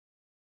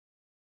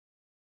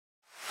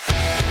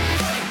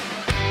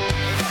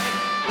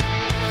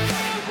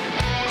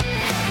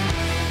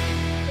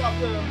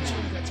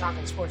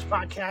Talking Sports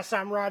Podcast.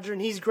 I'm Roger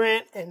and he's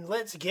Grant, and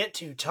let's get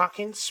to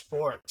talking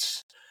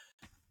sports.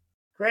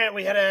 Grant,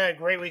 we had a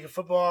great week of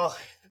football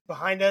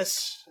behind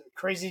us.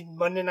 Crazy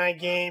Monday night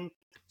game,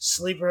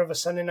 sleeper of a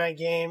Sunday night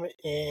game,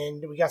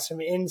 and we got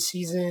some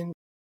in-season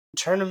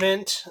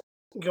tournament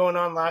going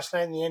on last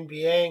night in the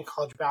NBA, and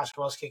college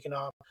basketball is kicking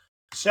off.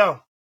 So,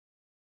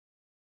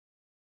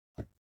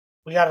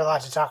 we got a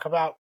lot to talk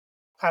about.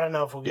 I don't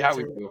know if we'll get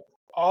through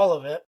all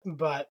of it,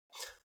 but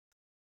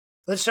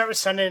let's start with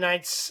Sunday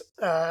night's,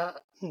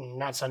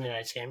 not Sunday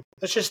night's game.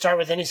 Let's just start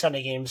with any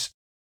Sunday games.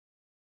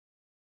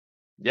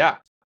 Yeah.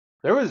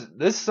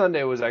 This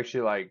Sunday was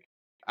actually like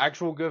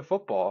actual good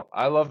football.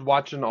 I loved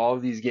watching all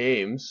of these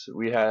games.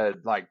 We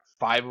had like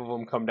 5 of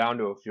them come down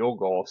to a field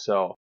goal.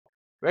 So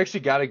we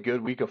actually got a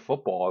good week of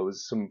football. It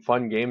was some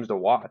fun games to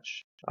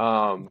watch.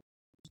 I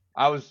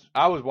was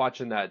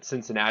watching that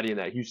Cincinnati and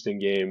that Houston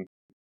game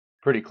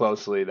pretty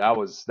closely. That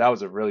was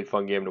a really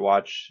fun game to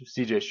watch.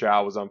 CJ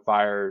Stroud was on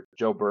fire.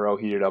 Joe Burrow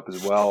heated up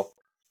as well.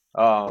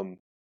 But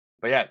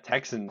yeah,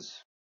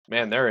 Texans,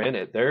 man, they're in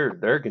it.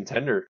 They're a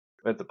contender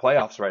at the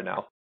playoffs right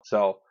now.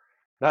 So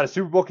not a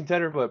Super Bowl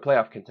contender, but a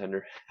playoff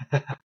contender.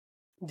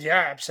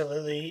 Yeah,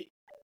 absolutely.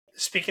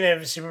 Speaking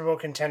of Super Bowl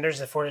contenders,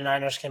 the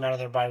 49ers came out of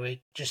their bye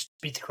week, just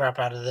beat the crap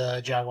out of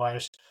the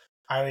Jaguars.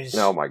 I was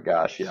oh my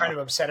gosh, yeah. kind of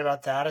upset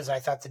about that, as I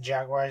thought the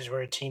Jaguars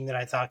were a team that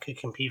I thought could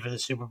compete for the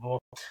Super Bowl.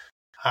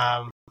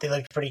 They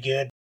looked pretty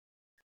good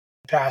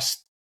the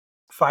past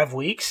 5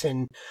 weeks,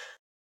 and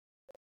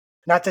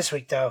not this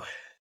week, though.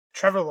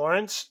 Trevor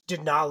Lawrence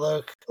did not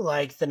look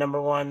like the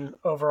number 1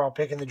 overall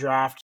pick in the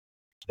draft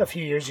a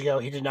few years ago.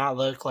 He did not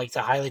look like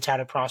the highly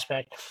touted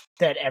prospect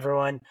that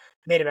everyone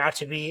made him out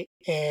to be.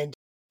 And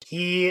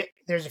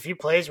there's a few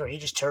plays where he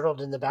just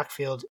turtled in the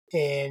backfield.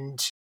 And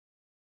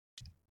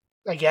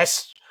I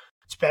guess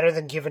it's better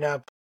than giving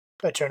up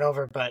a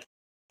turnover, but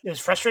it was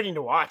frustrating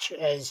to watch,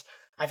 as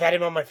I've had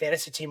him on my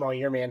fantasy team all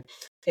year, man.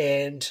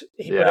 And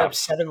he put up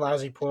 7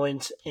 lousy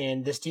points,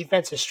 and this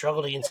defense has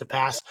struggled against the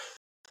pass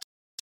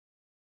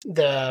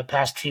the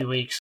past few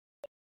weeks.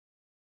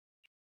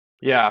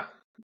 Yeah,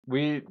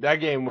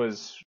 that game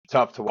was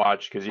tough to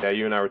watch because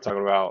you and I were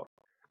talking about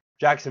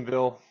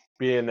Jacksonville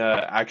being an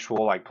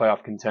actual like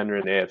playoff contender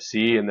in the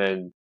AFC, and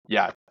then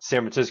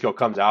San Francisco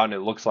comes out and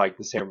it looks like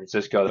the San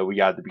Francisco that we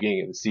got at the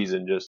beginning of the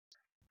season, just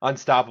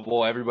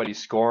unstoppable. Everybody's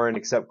scoring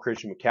except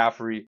Christian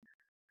McCaffrey.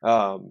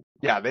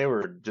 They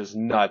were just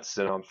nuts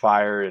and on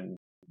fire, and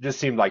just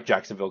seemed like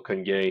Jacksonville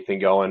couldn't get anything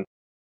going.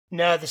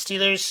 No, the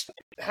Steelers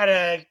had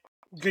a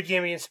good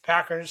game against the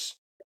Packers,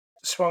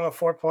 swung a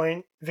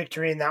 4-point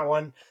victory in that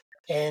one,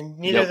 and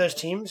neither of those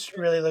teams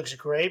really looks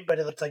great, but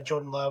it looked like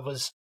Jordan Love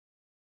was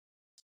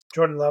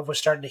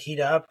starting to heat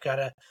up, got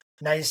a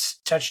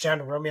nice touchdown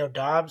to Romeo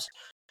Doubs,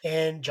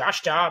 and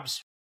Josh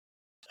Dobbs,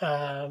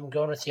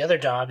 going with the other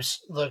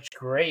Dobbs, looked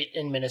great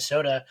in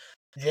Minnesota.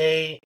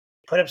 They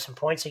put up some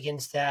points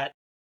against that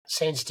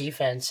Saints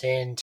defense,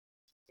 and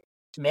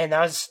man,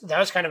 that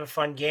was kind of a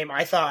fun game.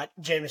 I thought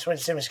Jameis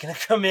Winston was going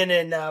to come in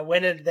and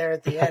win it there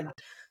at the end.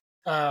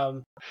 I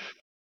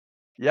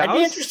I'd be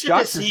was interested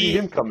shocked to see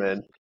him come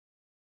in.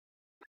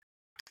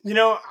 You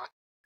know,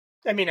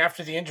 I mean,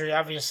 after the injury,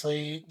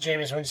 obviously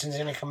Jameis Winston's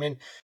going to come in,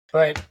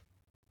 but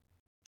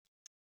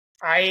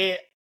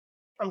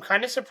I'm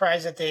kind of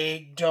surprised that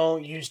they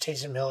don't use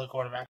Taysom Hill at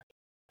quarterback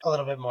a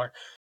little bit more.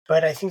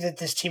 But I think that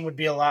this team would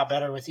be a lot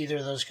better with either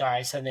of those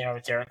guys than they are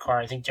with Derek Carr.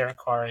 I think Derek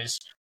Carr is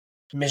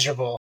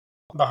miserable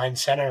behind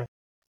center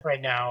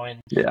right now,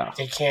 and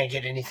they can't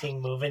get anything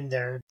moving.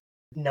 Their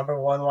number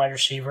 1 wide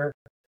receiver,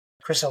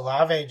 Chris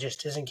Olave,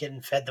 just isn't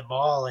getting fed the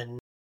ball in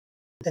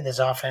this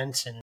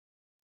offense, and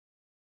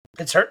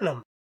it's hurting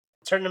them.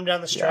 It's hurting them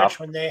down the stretch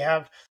when they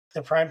have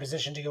the prime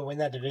position to go win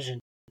that division.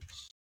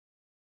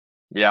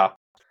 Yeah,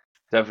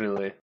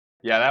 definitely.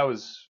 Yeah, that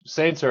was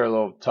Saints are a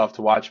little tough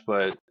to watch,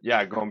 but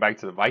going back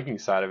to the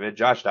Vikings side of it,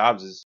 Josh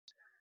Dobbs is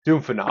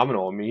doing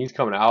phenomenal. I mean, he's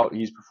coming out,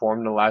 he's performed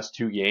in the last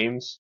 2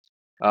 games.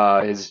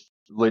 His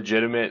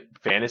legitimate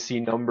fantasy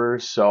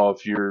numbers. So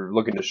if you're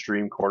looking to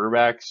stream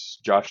quarterbacks,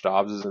 Josh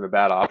Dobbs isn't a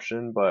bad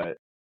option, but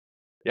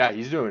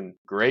he's doing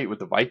great with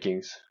the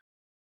Vikings.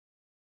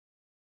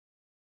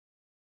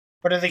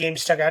 What other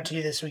games stuck out to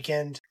you this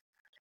weekend?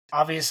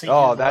 Obviously, you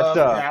loved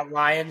that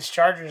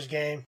Lions-Chargers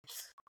game.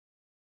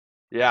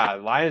 Yeah,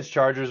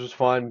 Lions-Chargers was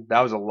fun.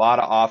 That was a lot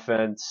of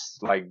offense,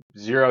 like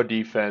 0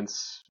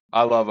 defense.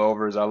 I love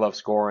overs. I love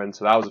scoring.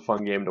 So that was a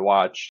fun game to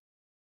watch.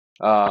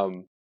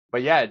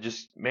 But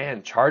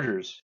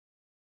Chargers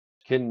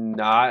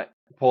cannot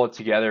pull it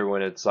together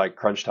when it's like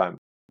crunch time.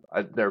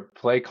 Their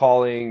play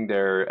calling,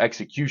 their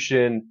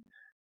execution,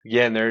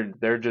 again,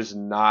 they're just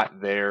not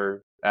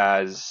there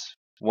as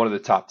one of the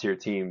top tier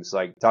teams.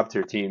 Like top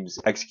tier teams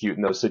execute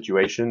in those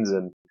situations,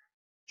 and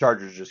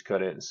Chargers just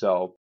couldn't.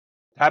 So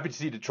happy to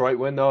see Detroit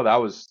win though. That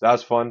was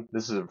fun.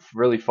 This is a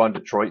really fun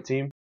Detroit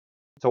team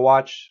to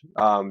watch.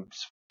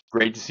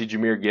 Great to see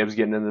Jahmyr Gibbs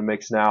getting in the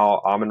mix now.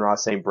 Amon-Ra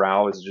St.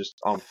 Brown is just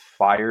on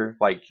fire.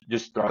 Like,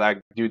 just throw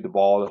that dude the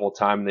ball the whole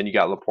time. And then you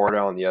got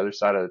Laporta on the other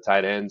side of the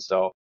tight end.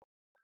 So,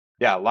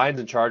 Lions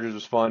and Chargers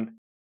was fun.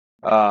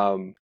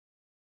 Um,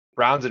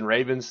 Browns and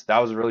Ravens, that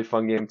was a really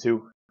fun game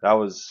too. That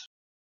was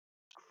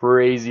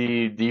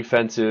crazy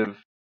defensive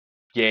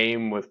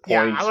game with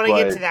Yeah, I points, want to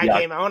get but to that yeah,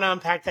 game. I want to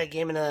unpack that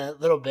game in a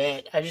little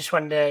bit. I just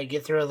wanted to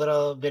get through a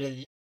little bit of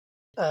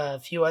a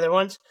few other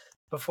ones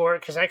before,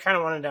 because I kind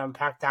of wanted to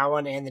unpack that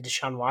one and the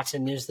Deshaun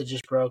Watson news that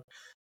just broke.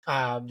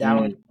 That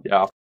one,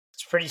 yeah,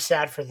 it's pretty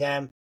sad for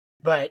them.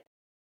 But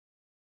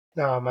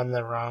no, I'm on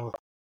the wrong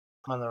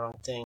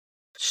thing.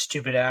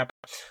 Stupid app.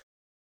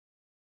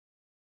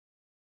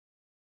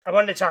 I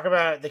wanted to talk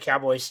about the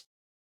Cowboys.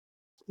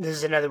 This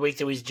is another week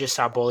that we just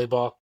saw bully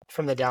ball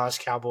from the Dallas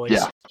Cowboys,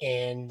 yeah,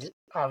 and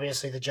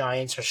obviously the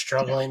Giants are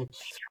struggling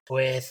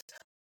with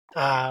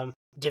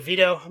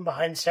DeVito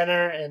behind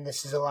center, and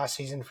this is the last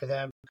season for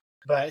them.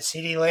 But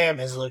CeeDee Lamb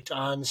has looked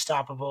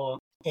unstoppable,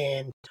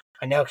 and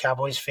I know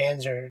Cowboys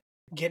fans are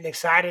getting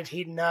excited,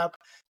 heating up.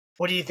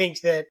 What do you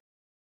think that?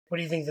 What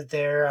do you think that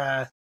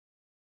their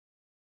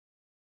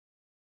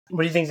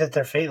What do you think that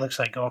their fate looks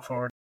like going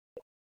forward?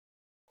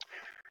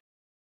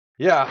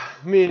 yeah.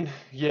 I mean,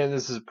 again,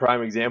 this is a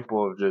prime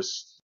example of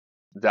just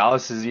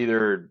Dallas is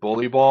either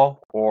bully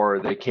ball or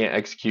they can't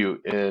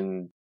execute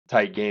in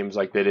tight games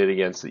like they did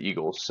against the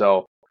Eagles.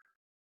 So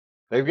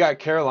they've got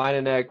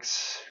Carolina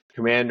next,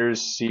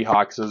 Commanders,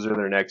 Seahawks. Those are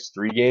their next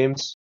 3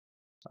 games.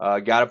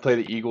 Got to play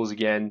the Eagles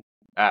again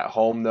at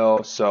home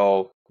though,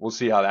 so we'll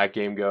see how that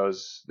game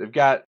goes. They've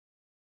got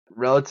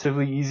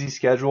relatively easy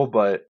schedule,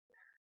 but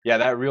yeah,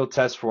 that real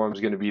test for them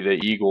is going to be the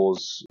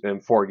Eagles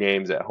in 4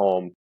 games at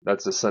home.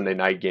 That's a Sunday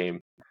night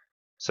game.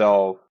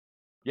 So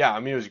yeah, I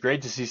mean it was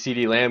great to see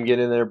CeeDee Lamb get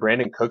in there.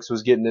 Brandon Cooks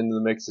was getting into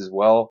the mix as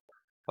well.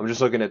 I'm just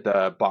looking at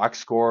the box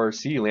score.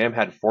 CeeDee Lamb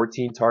had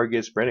 14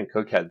 targets. Brandon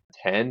Cook had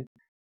 10.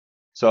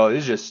 So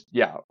it's just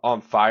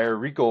on fire.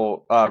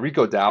 Rico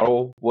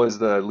Dowdle was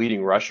the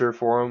leading rusher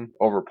for him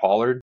over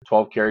Pollard.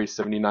 12 carries,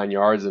 79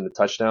 yards, and a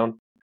touchdown.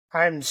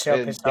 I'm so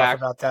And pissed off Dak,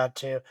 about that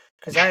too,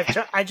 because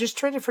I just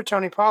traded for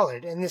Tony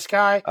Pollard, and this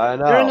guy I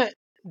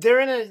they're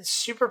in know. a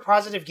super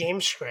positive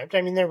game script.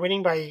 I mean, they're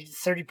winning by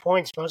 30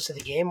 points most of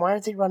the game. Why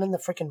aren't they running the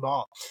freaking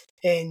ball?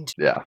 And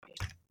Yeah.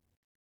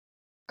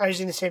 I was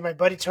going to say my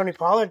buddy Tony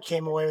Pollard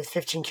came away with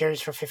 15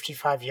 carries for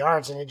 55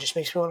 yards, and it just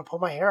makes me want to pull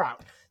my hair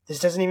out. This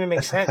doesn't even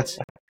make sense.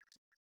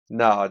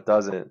 No, it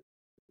doesn't.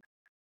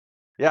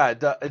 Yeah,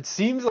 it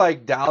seems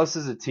like Dallas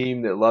is a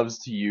team that loves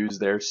to use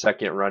their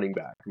second running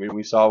back. I mean,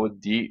 we saw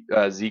with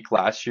Zeke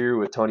last year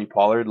with Tony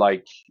Pollard.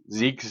 Like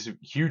Zeke's a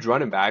huge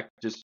running back,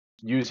 just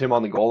use him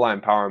on the goal line,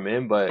 power him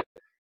in. But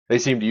they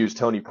seem to use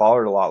Tony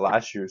Pollard a lot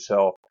last year,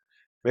 so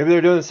maybe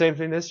they're doing the same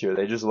thing this year.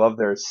 They just love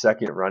their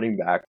second running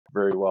back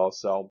very well.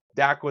 So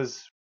Dak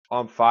was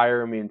on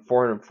fire. I mean,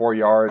 404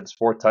 yards,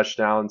 4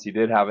 touchdowns. He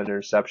did have an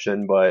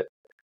interception, but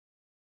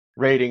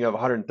rating of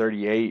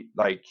 138.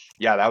 Like,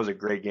 yeah, that was a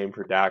great game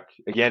for Dak.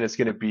 Again, it's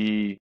going to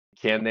be,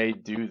 can they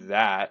do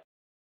that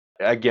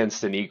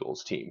against an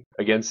Eagles team,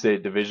 against a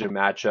division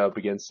matchup,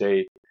 against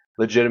a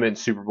legitimate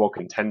Super Bowl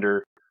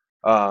contender?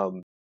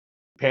 Um,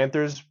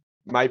 Panthers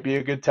might be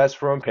a good test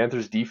for them.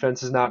 Panthers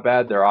defense is not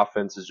bad. Their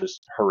offense is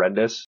just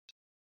horrendous.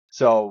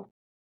 So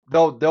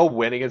they'll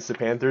win against the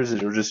Panthers.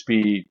 It'll just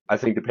be, I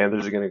think the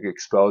Panthers are going to get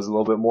exposed a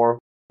little bit more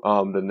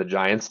than the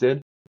Giants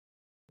did.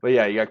 But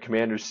yeah, you got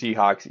Commanders,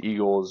 Seahawks,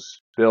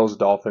 Eagles, Bills,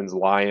 Dolphins,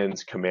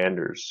 Lions,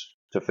 Commanders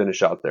to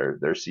finish out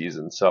their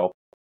season. So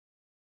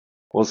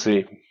we'll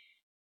see.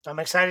 I'm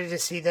excited to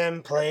see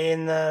them play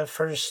in the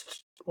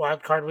first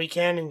wild card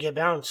weekend and get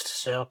bounced.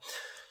 So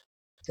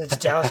that's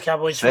Dallas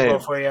Cowboys football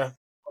Same. for you.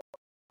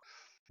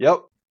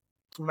 Yep.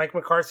 Mike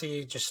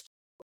McCarthy just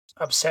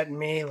upsetting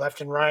me left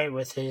and right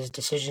with his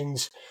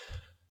decisions,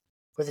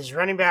 with his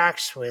running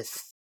backs,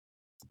 with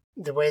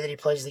the way that he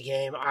plays the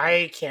game.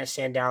 I can't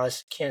stand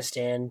Dallas. Can't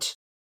stand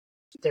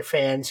their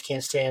fans.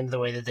 Can't stand the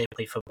way that they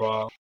play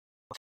football.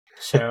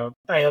 So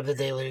I hope that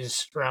they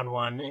lose round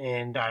one,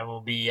 and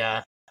I'll be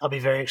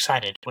very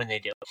excited when they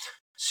do.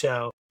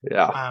 So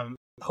Yeah.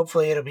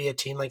 hopefully it'll be a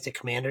team like the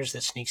Commanders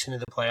that sneaks into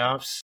the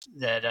playoffs.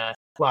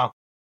 Well,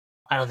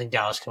 I don't think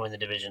Dallas can win the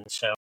division.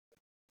 So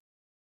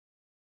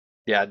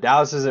Yeah.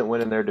 Dallas isn't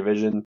winning their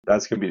division.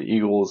 That's gonna be the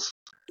Eagles.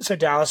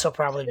 Dallas will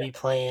probably be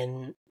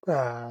playing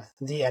the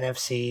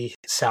NFC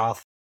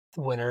South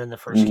winner in the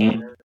first Mm-hmm.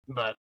 game,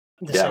 but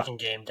the Yeah. second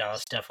game,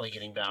 Dallas definitely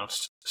getting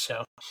bounced.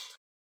 So,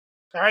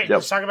 all right, Yep.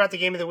 let's talk about the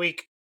game of the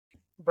week: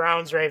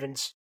 Browns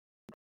Ravens.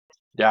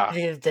 Yeah. I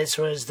think that this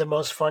was the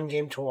most fun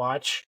game to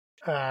watch.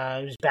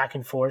 It was back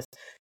and forth,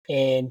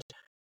 and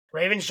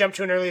Ravens jumped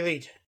to an early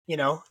lead.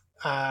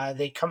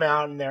 They come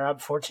out and they're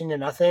up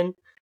 14-0.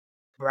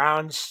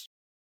 Browns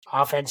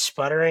offense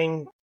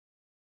sputtering,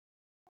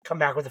 come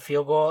back with a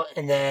field goal,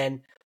 and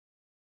then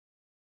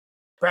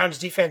Browns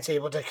defense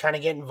able to kind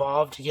of get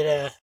involved to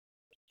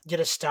get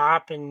a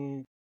stop,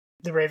 and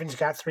the Ravens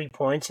got 3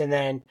 points, and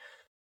then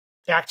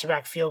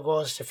back-to-back field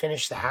goals to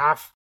finish the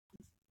half.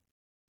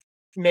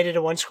 Made it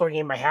a one-score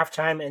game by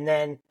halftime, and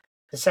then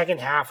the second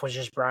half was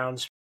just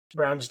Browns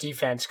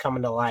defense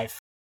coming to life.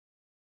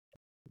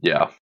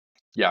 Yeah.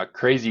 Yeah.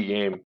 Crazy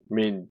game. I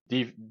mean,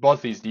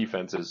 both these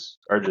defenses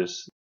are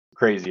just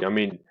crazy. I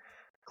mean,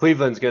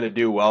 Cleveland's going to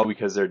do well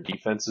because their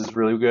defense is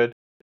really good.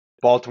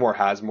 Baltimore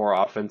has more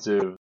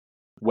offensive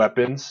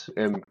weapons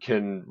and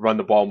can run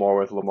the ball more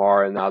with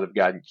Lamar, and now they've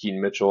gotten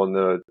Keaton Mitchell in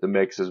the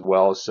mix as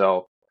well.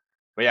 So,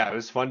 but yeah, it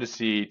was fun to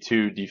see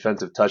 2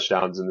 defensive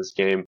touchdowns in this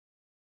game.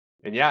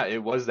 And yeah,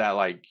 it was that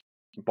like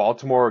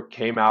Baltimore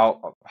came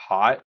out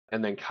hot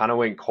and then kind of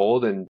went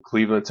cold, and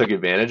Cleveland took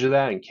advantage of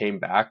that and came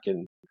back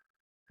and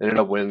ended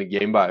up winning the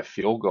game by a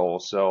field goal.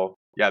 So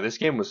yeah, this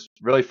game was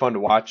really fun to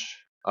watch.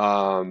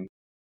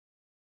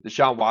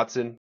 Deshaun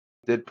Watson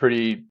did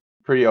pretty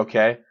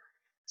okay.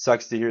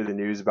 Sucks to hear the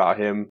news about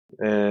him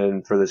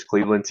and for this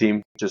Cleveland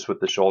team, just with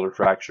the shoulder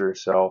fracture.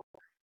 So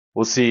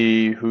we'll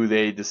see who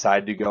they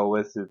decide to go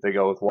with, if they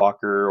go with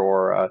Walker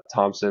or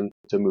Thompson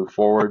to move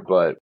forward.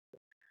 But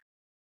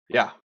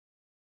yeah,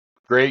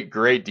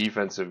 great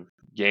defensive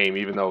game,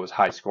 even though it was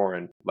high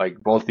scoring. Like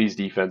both these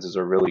defenses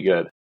are really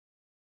good.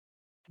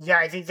 Yeah,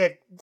 I think that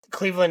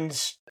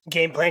Cleveland's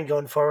game plan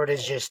going forward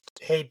is just,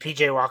 hey,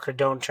 PJ Walker,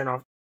 don't turn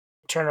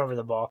over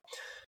the ball.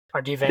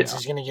 Our defense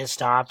is going to get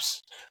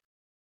stops.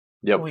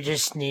 Yep. We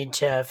just need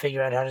to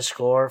figure out how to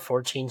score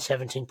 14,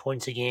 17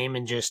 points a game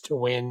and just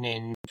win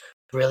in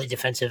really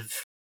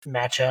defensive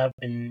matchup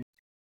and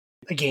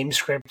a game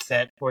script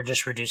that we're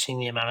just reducing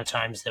the amount of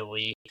times that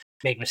we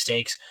make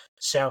mistakes.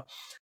 So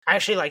I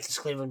actually like this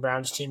Cleveland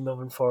Browns team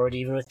moving forward,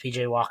 even with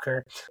PJ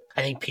Walker.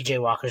 I think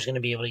PJ Walker is going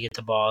to be able to get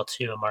the ball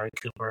to Amari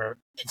Cooper.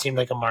 It seemed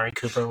like Amari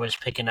Cooper was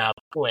picking up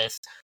with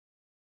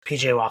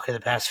PJ Walker the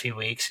past few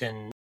weeks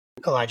and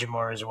Elijah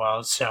Moore as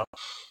well. So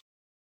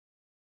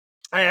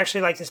I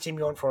actually like this team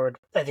going forward.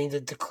 I think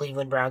that the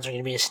Cleveland Browns are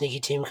going to be a sneaky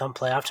team come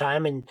playoff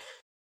time, and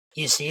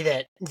you see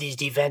that these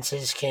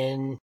defenses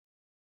can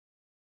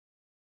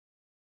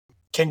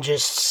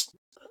just,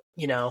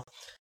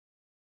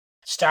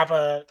 stop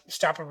a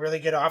really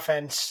good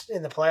offense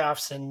in the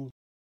playoffs and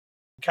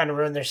kind of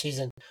ruin their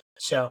season.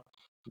 So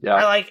yeah,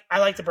 I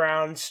like the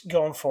Browns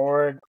going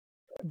forward.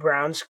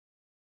 Browns,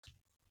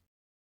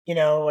 when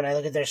I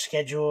look at their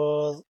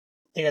schedule,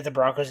 they got the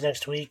Broncos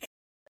next week.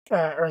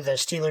 Or the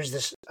Steelers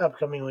this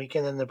upcoming week,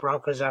 and then the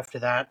Broncos after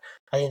that.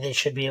 I think they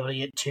should be able to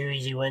get 2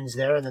 easy wins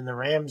there, and then the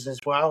Rams as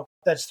well.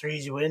 That's 3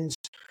 easy wins.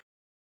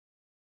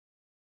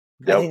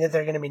 Yep. I think that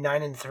they're going to be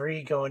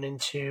 9-3 going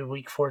into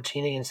Week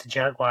 14 against the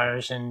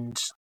Jaguars, and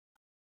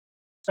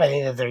I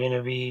think that they're going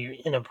to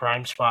be in a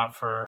prime spot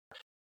for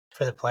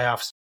the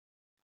playoffs.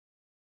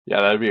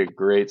 Yeah, that'd be a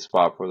great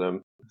spot for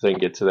them if they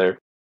can get to there.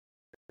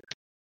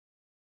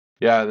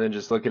 Yeah, and then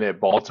just looking at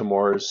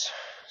Baltimore's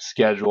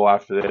schedule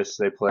after this,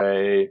 they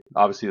play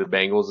obviously the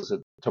Bengals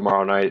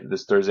tomorrow night,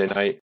 this Thursday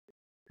night,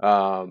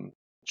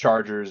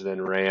 Chargers,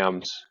 then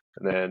Rams,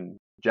 and then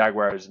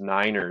Jaguars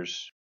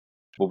Niners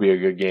will be a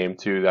good game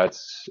too.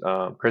 That's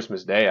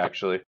Christmas Day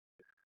actually.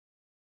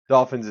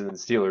 Dolphins and the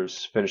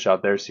Steelers finish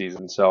out their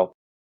season, so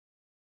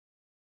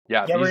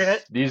yeah,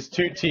 these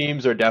 2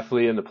 teams are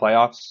definitely in the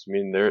playoffs. I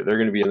mean, they're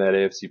going to be in that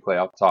AFC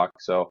playoff talk.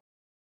 So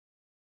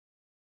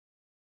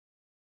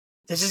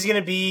this is going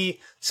to be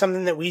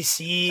something that we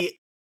see.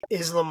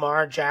 Is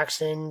Lamar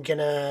Jackson going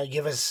to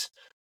give us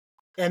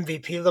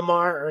MVP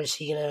Lamar, or is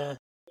he going to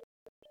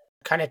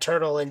kind of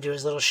turtle into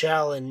his little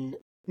shell and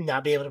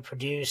not be able to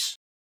produce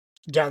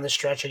down the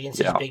stretch against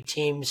these big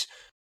teams?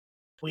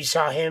 We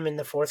saw him in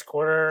the fourth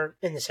quarter,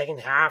 in the second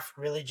half,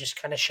 really just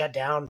kind of shut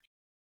down.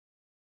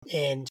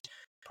 And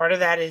part of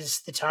that is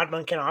the Todd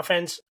Monken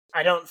offense.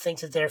 I don't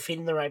think that they're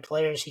feeding the right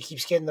players. He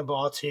keeps getting the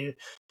ball to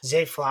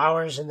Zay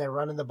Flowers, and they're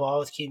running the ball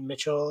with Keaton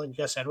Mitchell and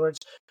Gus Edwards.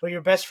 But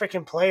your best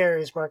freaking player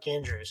is Mark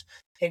Andrews.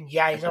 And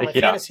yeah, he's on my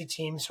fantasy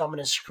team, so I'm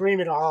going to scream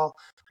it all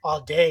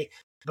day.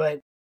 But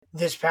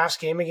this past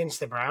game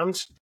against the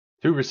Browns,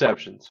 2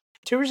 receptions.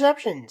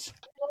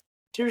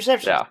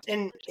 Yeah.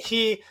 And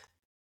he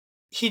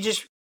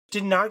just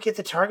did not get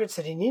the targets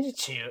that he needed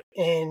to.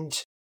 And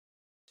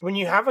when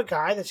you have a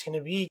guy that's going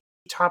to be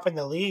top in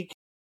the league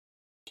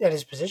at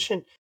his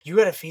position, you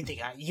got to feed the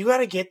guy. You got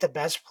to get the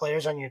best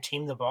players on your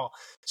team the ball.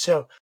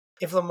 So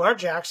if Lamar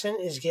Jackson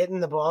is getting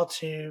the ball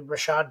to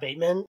Rashad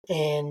Bateman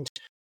and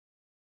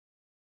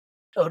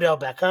Odell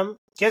Beckham,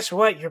 guess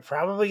what? You're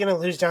probably going to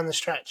lose down the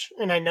stretch.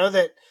 And I know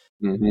that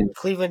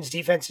Cleveland's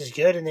defense is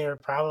good, and they were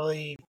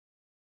probably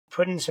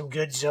putting some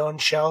good zone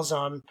shells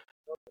on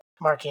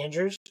Mark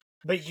Andrews,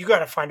 but you got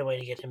to find a way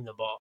to get him the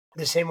ball.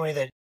 The same way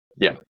that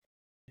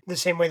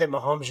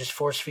Mahomes just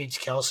force feeds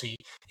Kelsey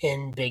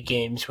in big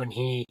games when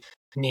he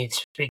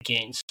needs big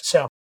gains.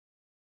 So,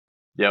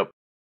 yep,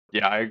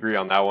 yeah, I agree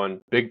on that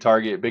one. Big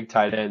target, big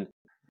tight end.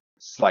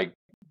 It's like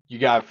you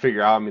got to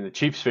figure out. I mean, the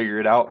Chiefs figure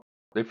it out.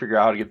 They figure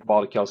out how to get the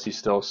ball to Kelsey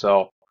still.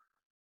 So,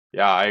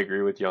 yeah, I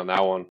agree with you on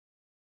that one.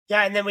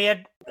 Yeah, and then we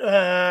had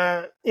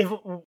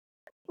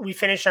we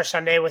finished our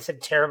Sunday with a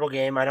terrible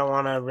game. I don't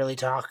want to really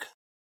talk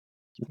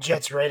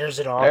Jets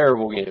Raiders at all.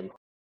 Terrible game.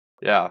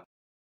 Yeah.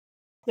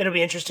 It'll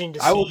be interesting to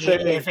see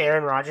if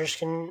Aaron Rodgers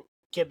can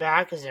get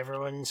back, because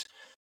everyone's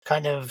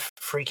kind of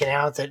freaking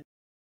out that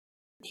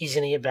he's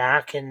going to get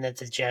back and that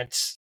the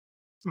Jets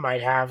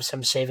might have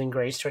some saving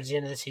grace towards the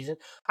end of the season.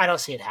 I don't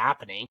see it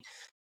happening,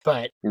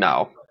 but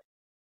no.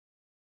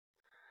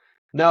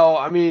 No,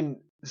 I mean,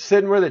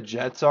 sitting where the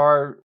Jets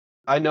are,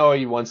 I know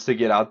he wants to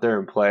get out there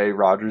and play,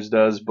 Rodgers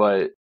does,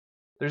 but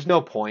there's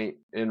no point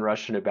in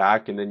rushing it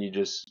back and then you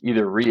just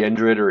either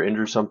re-injure it or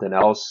injure something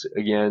else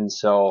again.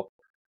 So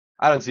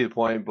I don't see the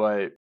point,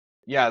 but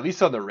yeah, at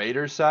least on the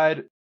Raiders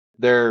side,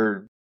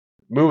 they're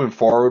moving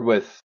forward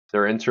with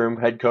their interim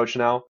head coach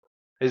now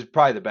is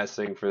probably the best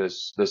thing for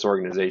this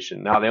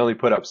organization. Now they only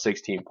put up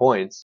 16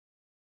 points,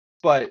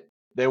 but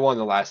they won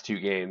the last two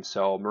games,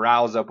 so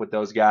morale's up with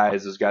those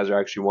guys. Those guys are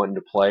actually wanting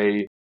to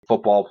play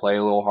football, play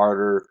a little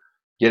harder,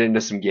 get into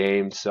some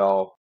games.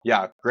 So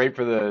yeah, great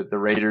for the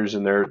Raiders,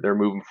 and they're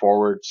moving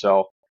forward.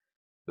 So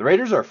the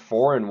Raiders are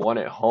 4-1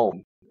 at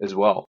home as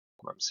well.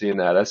 I'm seeing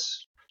that.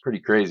 That's pretty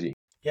crazy.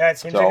 Yeah, it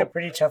seems like a So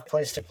pretty tough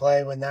place to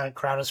play when that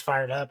crowd is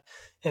fired up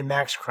and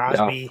Max yeah,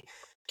 Crosby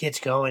gets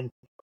going.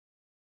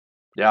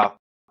 yeah,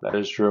 that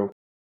is true.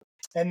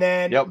 And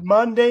then Yep.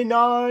 Monday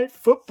Night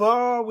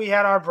Football, we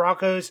had our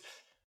Broncos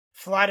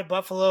fly to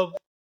Buffalo.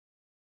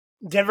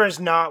 Denver has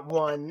not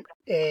won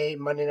a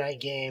Monday night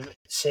game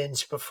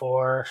since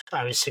before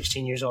I was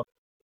 16 years old.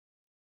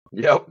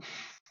 Yep.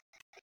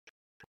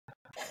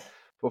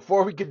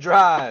 Before we could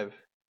drive.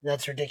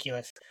 That's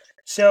ridiculous.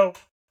 So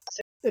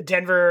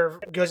Denver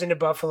goes into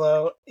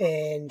Buffalo,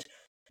 and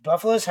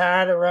Buffalo's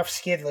had a rough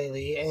skid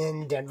lately,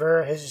 and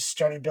Denver has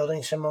started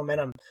building some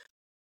momentum.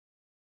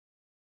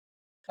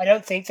 I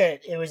don't think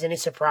that it was any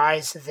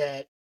surprise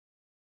that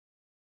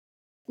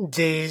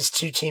these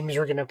two teams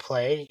were going to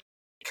play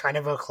kind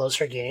of a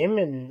closer game,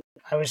 and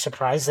I was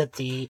surprised that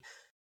the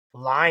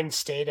line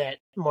stayed at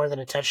more than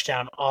a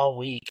touchdown all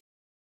week.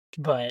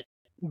 But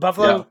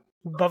Yeah.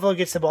 Buffalo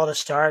gets the ball to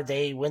start.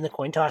 They win the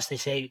coin toss. They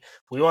say,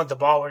 "We want the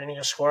ball. We're going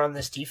to score on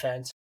this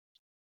defense."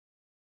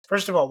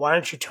 First of all, why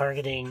aren't you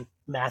targeting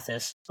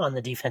Mathis on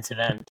the defensive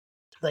end?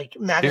 Like,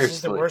 Mathis is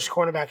the Seriously. worst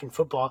cornerback in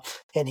football,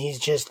 and he's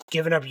just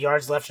given up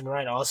yards left and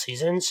right all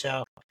season.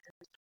 So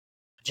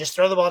just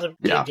throw the ball to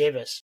Yeah. Gabe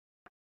Davis.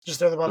 Just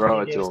throw the ball Throw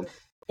to it Gabe to Davis.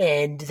 him.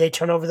 And they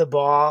turn over the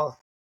ball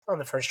on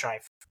the first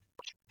drive.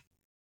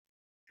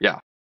 Yeah.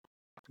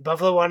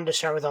 Buffalo wanted to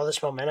start with all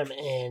this momentum,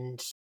 and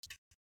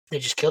they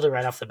just killed it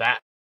right off the bat.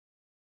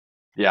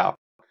 Yeah.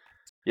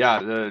 Yeah.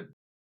 The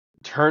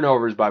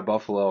turnovers by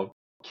Buffalo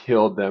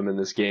killed them in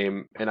this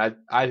game. And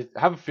I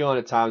have a feeling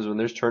at times when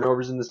there's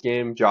turnovers in this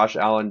game, Josh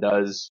Allen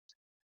does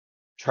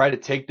try to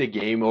take the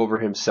game over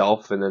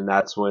himself. And then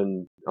that's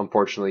when,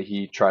 unfortunately,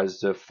 he tries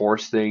to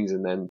force things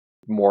and then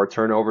more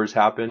turnovers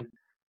happen.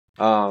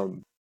 I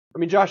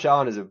mean, Josh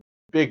Allen is a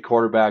big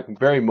quarterback,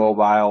 very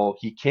mobile.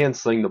 He can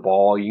sling the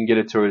ball. You can get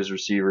it to his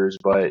receivers,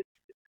 but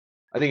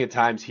I think at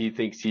times he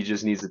thinks he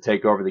just needs to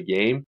take over the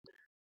game.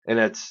 And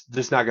that's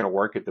just not going to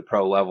work at the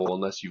pro level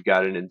unless you've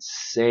got an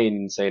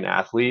insane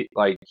athlete.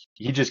 Like,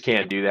 he just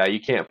can't do that. You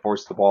can't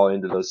force the ball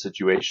into those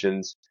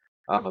situations.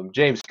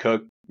 James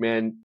Cook,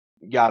 man,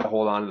 you got to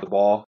hold on to the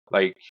ball.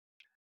 Like,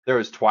 there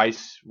was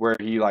twice where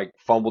he like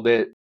fumbled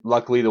it.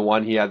 Luckily, the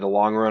one he had the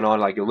long run on,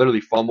 like it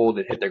literally fumbled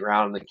and hit the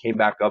ground and then came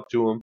back up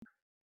to him.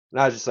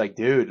 And I was just like,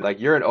 dude, like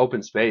you're in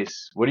open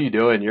space. What are you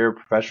doing? You're a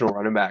professional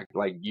running back.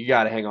 Like you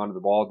got to hang on to the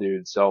ball,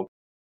 dude. So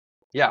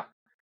yeah,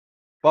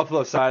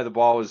 Buffalo side of the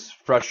ball was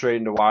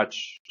frustrating to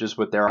watch just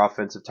with their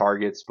offensive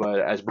targets. But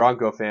as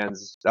Bronco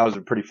fans, that was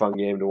a pretty fun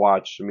game to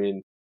watch. I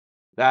mean,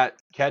 that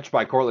catch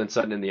by Cortland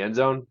Sutton in the end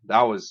zone,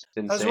 that was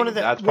That was one of insane.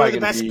 the That's one of probably the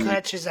going to best be,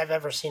 catches I've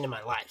ever seen in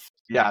my life.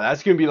 yeah,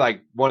 that's going to be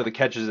like one of the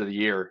catches of the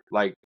year.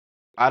 Like,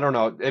 I don't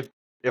know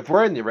if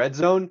we're in the red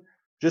zone,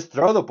 just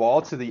throw the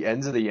ball to the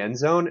ends of the end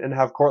zone and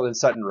have Cortland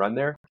Sutton run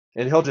there,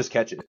 and he'll just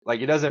catch it. Like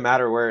it doesn't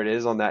matter where it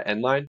is on that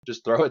end line,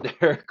 just throw it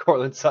there.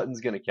 Cortland Sutton's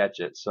going to catch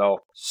it. So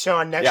So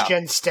on next yeah,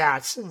 gen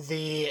stats,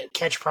 the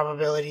catch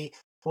probability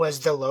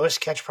was the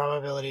lowest catch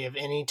probability of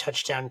any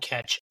touchdown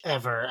catch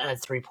ever at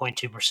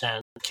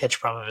 3.2% catch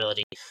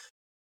probability.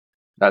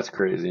 that's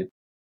crazy.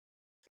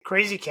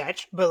 Crazy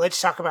catch, but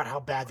let's talk about how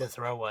bad the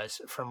throw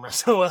was from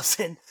Russell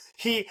Wilson.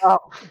 He Oh.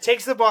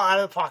 takes the ball out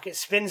of the pocket,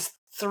 spins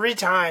 3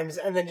 times,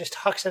 and then just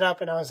hucks it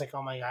up. And I was like,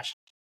 oh my gosh,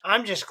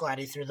 I'm just glad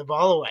he threw the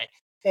ball away.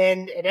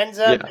 And it ends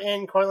up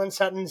in Cortland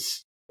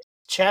Sutton's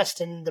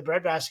chest and the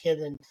breadbasket,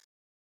 and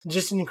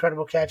just an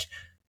incredible catch.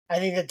 I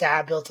think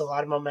that built a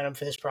lot of momentum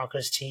for this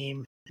Broncos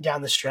team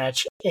down the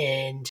stretch.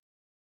 And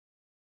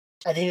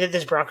I think that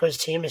this Broncos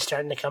team is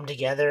starting to come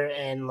together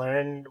and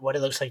learn what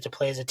it looks like to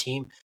play as a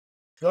team.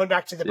 Going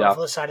back to the Yeah,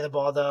 Buffalo side of the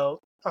ball, though,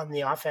 on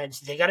the offense,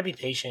 they got to be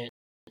patient.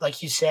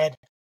 Like you said,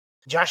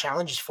 Josh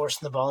Allen just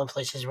forcing the ball in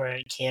places where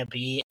it can't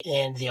be,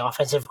 and the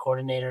offensive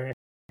coordinator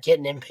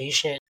getting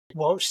impatient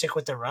won't stick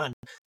with the run.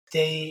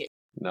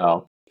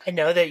 no, I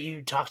know that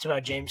you talked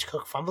about James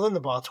Cook fumbling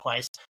the ball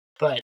twice,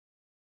 but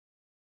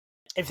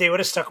if they would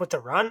have stuck with the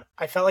run,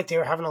 I felt like they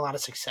were having a lot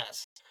of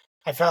success.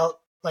 I felt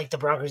like the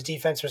Broncos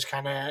defense was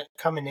kind of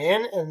coming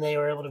in, and they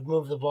were able to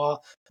move the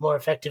ball more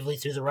effectively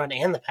through the run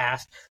and the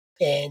pass,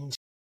 and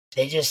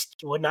they just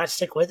would not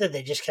stick with it.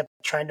 They just kept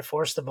trying to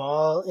force the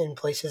ball in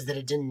places that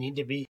it didn't need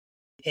to be.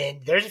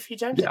 And there's a few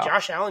times that yeah,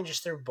 Josh Allen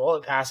just threw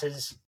bullet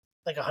passes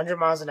like 100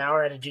 miles an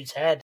hour at a dude's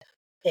head.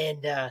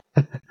 And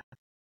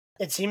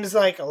it seems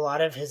like a lot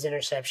of his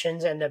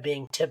interceptions end up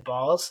being tip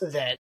balls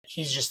that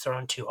he's just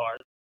thrown too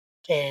hard.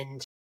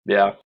 And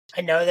Yeah.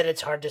 I know that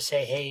it's hard to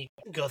say, hey,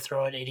 go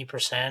throw it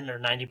 80% or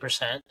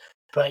 90%,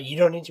 but you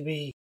don't need to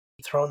be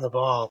throwing the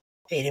ball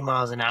 80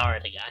 miles an hour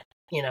at a guy,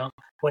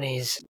 when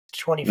he's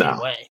 20 feet No.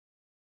 away.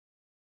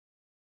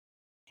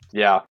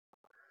 Yeah.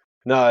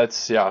 No,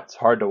 it's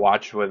hard to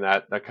watch when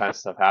that kind of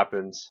stuff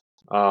happens.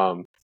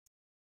 Damar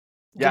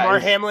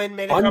Hamlin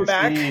made a Fun to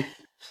comeback. see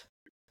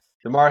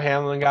Damar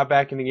Hamlin got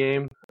back in the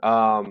game.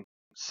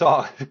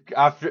 Saw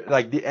after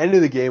the end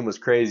of the game was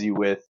crazy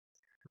with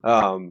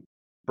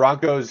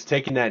Broncos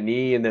taking that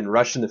knee and then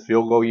rushing the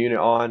field goal unit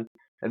on,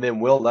 and then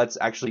Will Lutz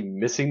actually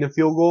missing the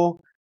field goal,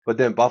 but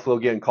then Buffalo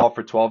getting called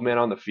for 12 men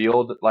on the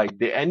field. Like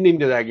the ending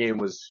to that game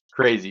was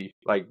crazy.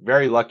 Like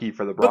very lucky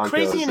for the Broncos. But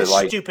crazy in a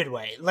stupid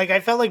way. Like I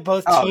felt like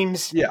both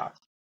teams. Yeah.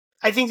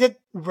 I think that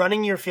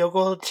running your field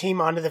goal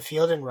team onto the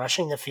field and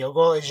rushing the field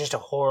goal is just a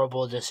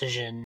horrible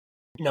decision,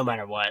 no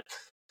matter what.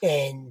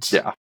 And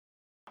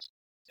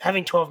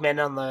having 12 men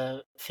on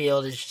the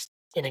field is just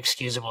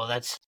inexcusable.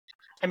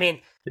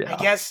 I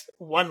guess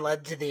one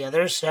led to the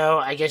other, so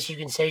I guess you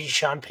can say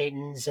Sean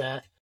Payton's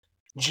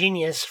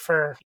genius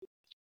for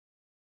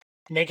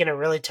making a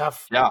really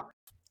tough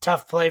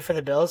play for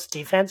the Bills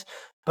defense.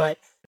 But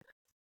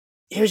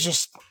it was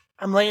just,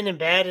 I'm laying in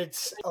bed,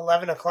 it's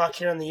 11 o'clock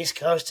here on the East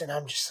Coast, and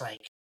I'm just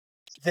like,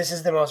 this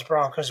is the most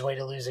Broncos way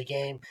to lose a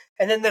game.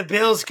 And then the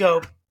Bills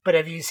go, but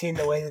have you seen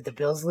the way that the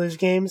Bills lose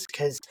games?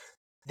 Because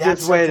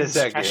that's just wait a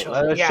second. Special.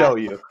 Let us show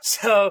you.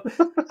 So,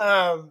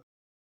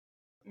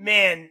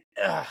 man,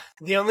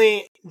 the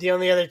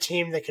only other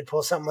team that could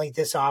pull something like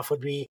this off would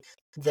be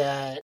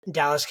the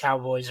Dallas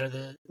Cowboys or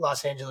the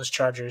Los Angeles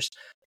Chargers.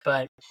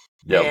 But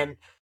man,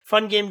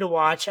 fun game to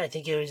watch. I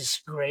think it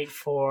was great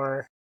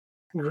for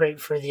the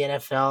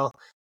NFL,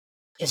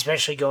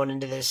 especially going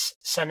into this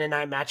Sunday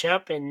night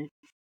matchup. And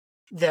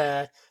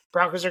the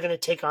Broncos are going to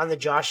take on the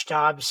Josh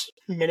Dobbs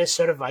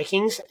Minnesota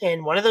Vikings,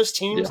 and one of those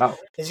teams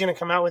is going to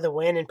come out with a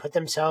win and put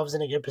themselves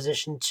in a good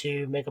position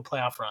to make a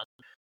playoff run.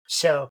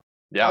 So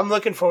I'm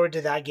looking forward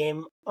to that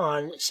game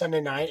on Sunday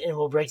night, and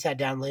we'll break that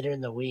down later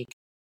in the week.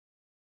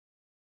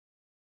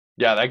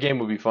 Yeah, that game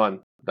will be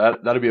fun.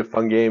 That'll be a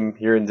fun game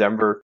here in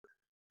Denver.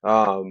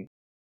 I'm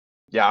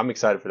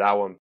excited for that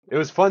one. It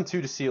was fun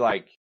too to see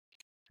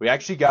we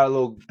actually got a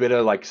little bit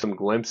of some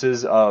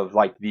glimpses of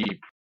the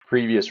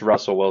previous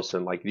Russell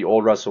Wilson, the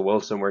old Russell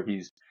Wilson, where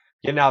he's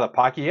getting out of the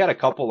pocket. He had a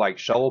couple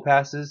shovel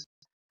passes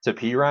to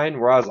Pirine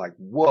where I was like,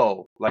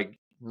 whoa,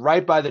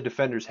 right by the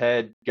defender's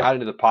head, got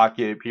into the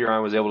pocket.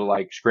 Pirine was able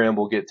to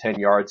scramble, get 10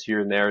 yards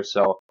here and there.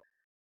 So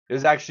it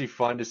was actually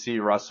fun to see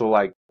Russell.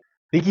 I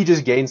think he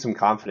just gained some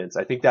confidence.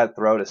 I think that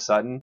throw to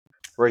Sutton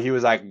where he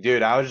was like,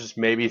 dude, I was just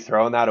maybe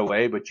throwing that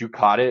away, but you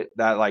caught it.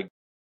 That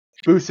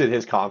boosted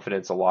his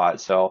confidence a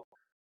lot. So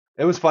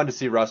it was fun to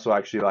see Russell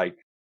actually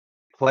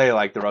play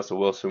like the Russell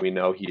Wilson we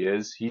know he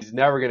is. He's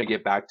never going to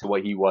get back to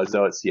what he was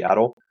though at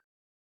Seattle.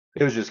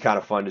 It was just kind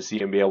of fun to see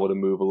him be able to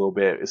move a little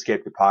bit,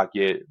 escape the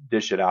pocket,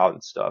 dish it out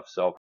and stuff.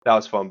 So that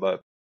was fun. But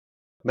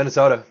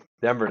Minnesota,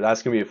 Denver,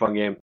 that's going to be a fun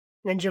game.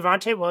 And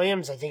Javonte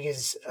Williams, I think,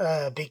 is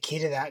a big key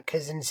to that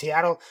because in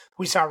Seattle,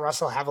 we saw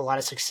Russell have a lot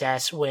of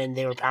success when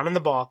they were pounding the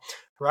ball,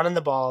 running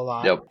the ball a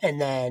lot, and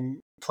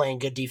then playing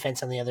good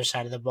defense on the other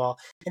side of the ball.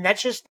 And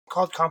that's just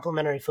called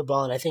complementary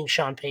football, and I think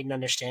Sean Payton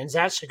understands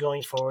that. So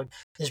going forward,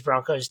 this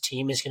Broncos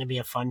team is going to be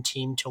a fun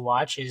team to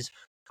watch.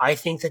 I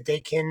think that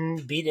they can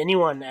beat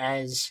anyone,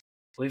 as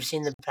we've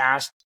seen the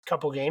past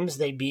couple games.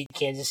 They beat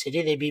Kansas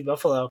City, they beat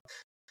Buffalo,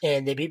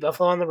 and they beat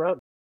Buffalo on the road.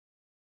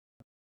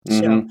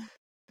 So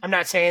I'm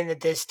not saying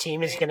that this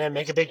team is going to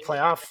make a big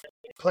playoff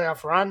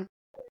run.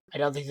 I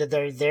don't think that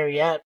they're there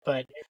yet,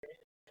 but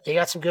they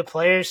got some good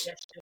players,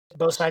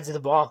 both sides of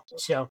the ball.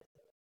 So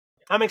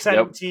I'm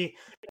excited to see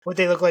what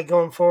they look like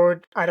going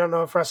forward. I don't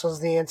know if Russell's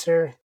the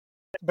answer,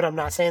 but I'm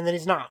not saying that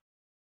he's not.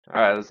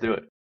 All right, let's do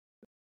it.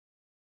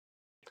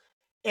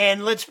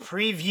 And let's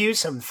preview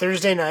some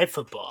Thursday night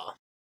football.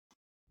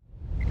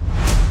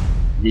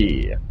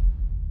 Yeah.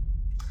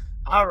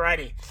 All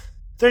righty.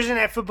 Thursday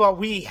night football,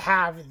 we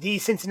have the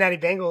Cincinnati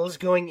Bengals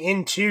going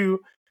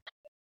into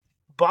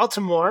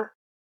Baltimore.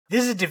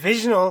 This is a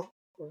divisional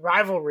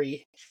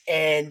rivalry,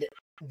 and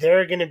there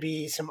are going to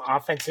be some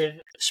offensive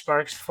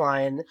sparks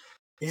flying.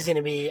 This is going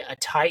to be a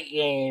tight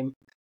game.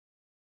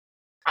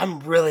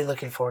 I'm really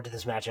looking forward to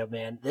this matchup,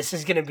 man. This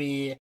is going to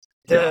be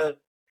the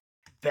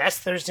best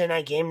Thursday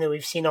night game that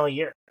we've seen all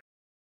year.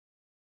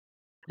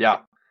 Yeah,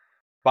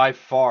 by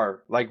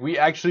far. We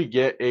actually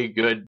get a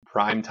good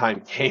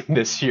primetime game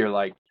this year.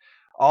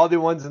 All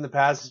the ones in the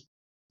past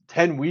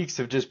 10 weeks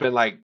have just been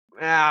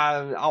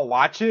I'll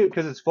watch it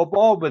because it's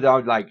football, but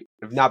I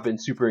have not been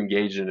super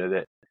engaged into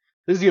it.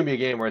 This is going to be a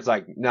game where it's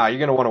no, you're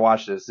going to want to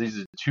watch this. These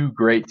are two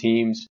great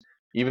teams.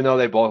 Even though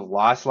they both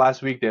lost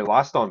last week, they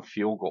lost on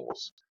field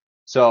goals.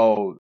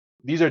 So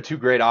these are two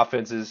great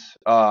offenses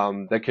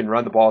that can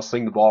run the ball,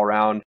 sling the ball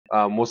around.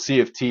 We'll see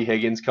if T.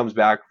 Higgins comes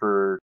back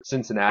for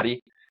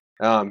Cincinnati.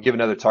 Give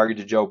another target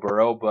to Joe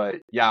Burrow.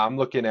 But, yeah, I'm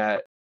looking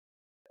at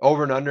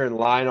Over and under in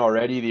line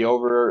already. The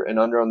over and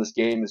under on this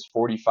game is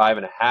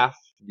 45.5.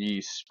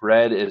 The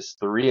spread is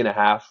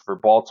 3.5 for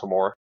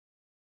Baltimore.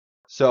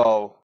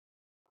 So,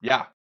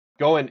 yeah,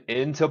 going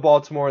into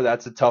Baltimore,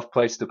 that's a tough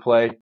place to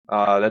play.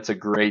 That's a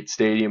great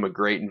stadium, a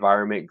great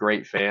environment,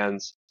 great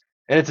fans,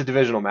 and it's a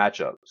divisional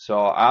matchup.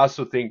 So I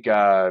also think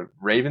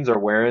Ravens are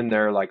wearing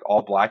their like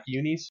all black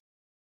unis.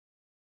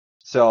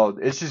 So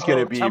it's just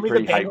going to be Tell a me the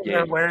pretty hype Bengals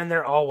are game. wearing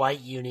their all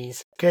white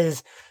unis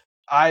because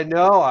I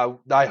know.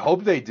 I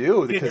hope they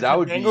do dude, because if that the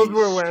would Bengals be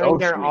were wearing so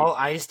their sweet. all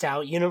iced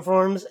out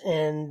uniforms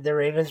and the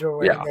Ravens were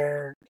wearing Yeah,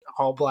 their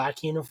all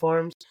black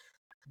uniforms,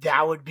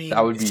 that would that be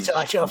would be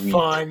such a sweet.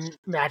 fun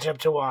matchup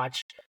to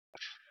watch.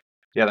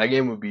 Yeah, that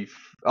game would be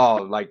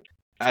like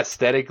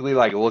aesthetically,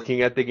 like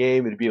looking at the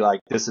game, it'd be like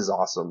this is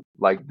awesome.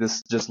 Like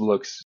this just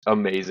looks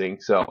amazing.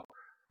 So,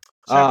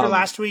 So after um,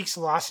 last week's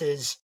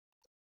losses,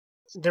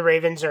 the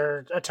Ravens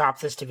are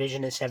atop this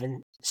division at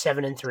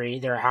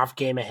 7-3. They're a half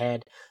game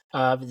ahead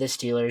of the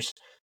Steelers,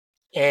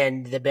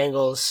 and the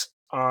Bengals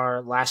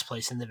are last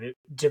place in the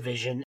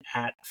division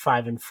at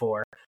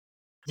 5-4.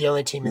 The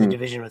only team in the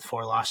division with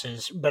 4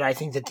 losses, but I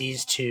think that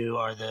these two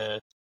are the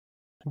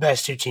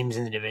best 2 teams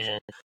in the division.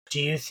 Do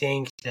you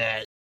think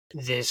that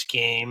this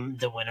game,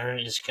 the winner,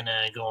 is going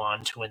to go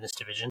on to win this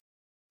division?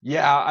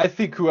 yeah, I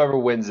think whoever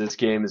wins this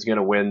game is going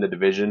to win the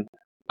division.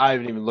 I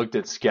haven't even looked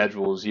at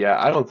schedules yet.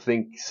 I don't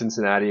think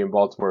Cincinnati and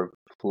Baltimore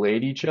have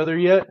played each other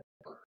yet.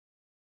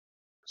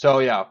 So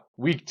yeah,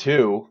 week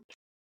two.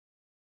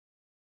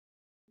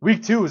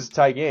 Week two was a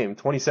tie game,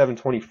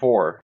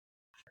 27-24.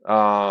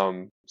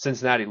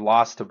 Cincinnati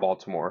lost to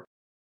Baltimore.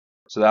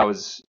 So that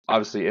was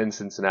obviously in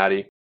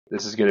Cincinnati.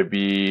 This is going to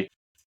be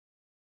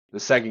the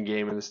second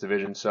game in this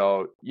division.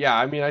 So, yeah,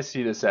 I mean, I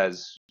see this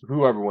as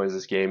whoever wins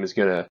this game is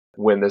going to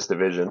win this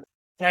division.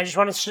 And I just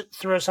want to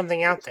throw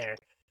something out there.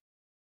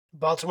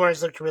 Baltimore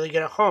has looked really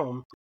good at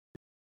home,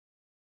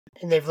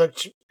 and they've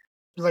looked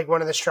like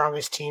one of the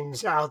strongest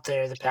teams out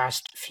there the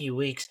past few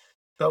weeks.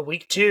 But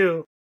week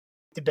 2,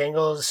 the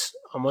Bengals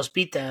almost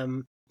beat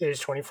them. It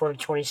was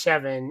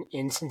 24-27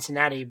 in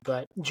Cincinnati,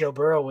 but Joe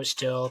Burrow was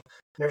still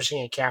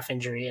nursing a calf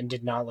injury and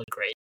did not look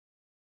great.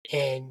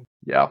 And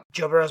Yeah.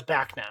 Joe Burrow's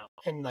back now.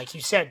 And like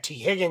you said, T.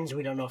 Higgins,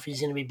 we don't know if he's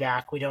going to be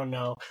back. We don't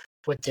know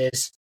what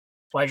this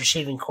wide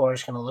receiving core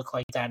is going to look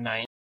like that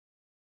night.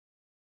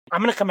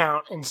 I'm going to come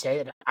out and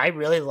say that I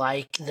really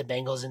like the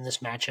Bengals in this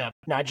matchup,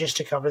 not just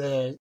to cover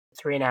the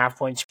 3.5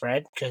 point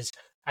spread, because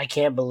I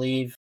can't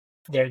believe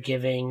they're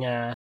giving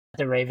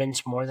the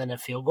Ravens more than a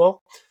field goal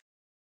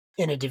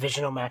in a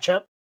divisional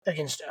matchup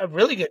against a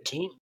really good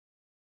team.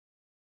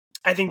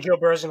 I think Joe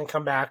Burrow's going to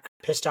come back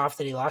pissed off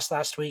that he lost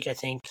last week. I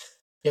think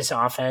this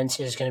offense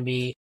is going to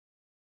be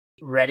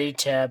ready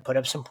to put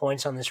up some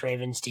points on this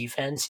Ravens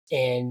defense.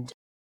 And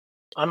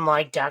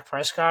unlike Dak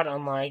Prescott,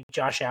 unlike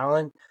Josh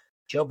Allen,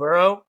 Joe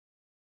Burrow,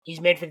 he's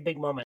made for the big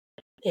moment.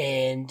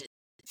 And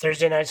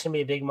Thursday night's going to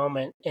be a big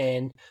moment.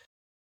 And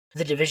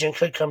the division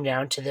could come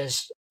down to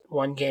this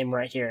one game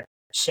right here.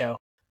 So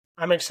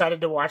I'm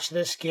excited to watch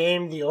this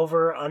game. The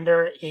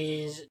over-under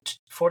is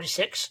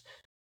 46.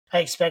 I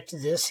expect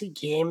this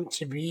game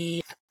to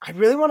be, I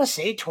really want to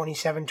say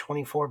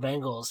 27-24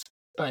 Bengals,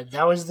 but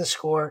that was the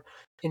score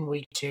in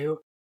week 2.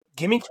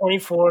 Give me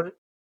 24.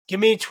 Give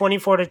me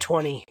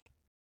 24-20.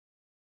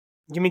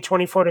 Give me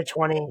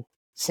 24-20,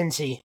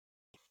 Cincy.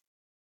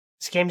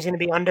 This game's going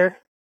to be under.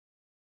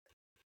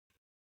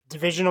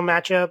 Divisional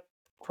matchup,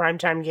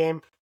 primetime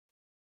game.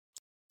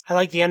 I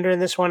like the under in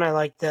this one. I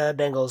like the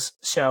Bengals.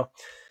 So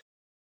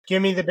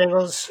give me the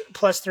Bengals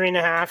plus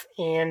 3.5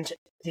 and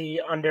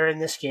the under in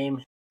this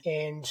game.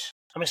 And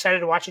I'm excited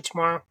to watch it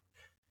tomorrow.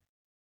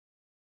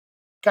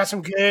 Got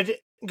some good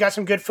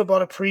football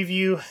to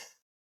preview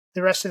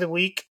the rest of the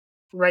week.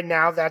 Right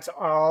now, that's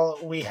all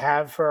we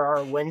have for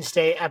our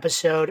Wednesday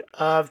episode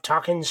of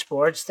Talking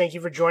Sports. Thank you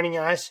for joining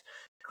us.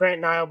 Grant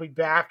and I will be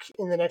back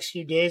in the next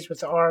few days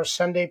with our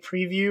Sunday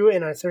preview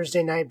and our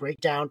Thursday night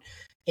breakdown.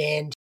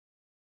 And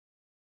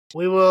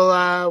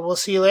we'll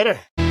see you later.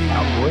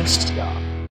 Cowboys.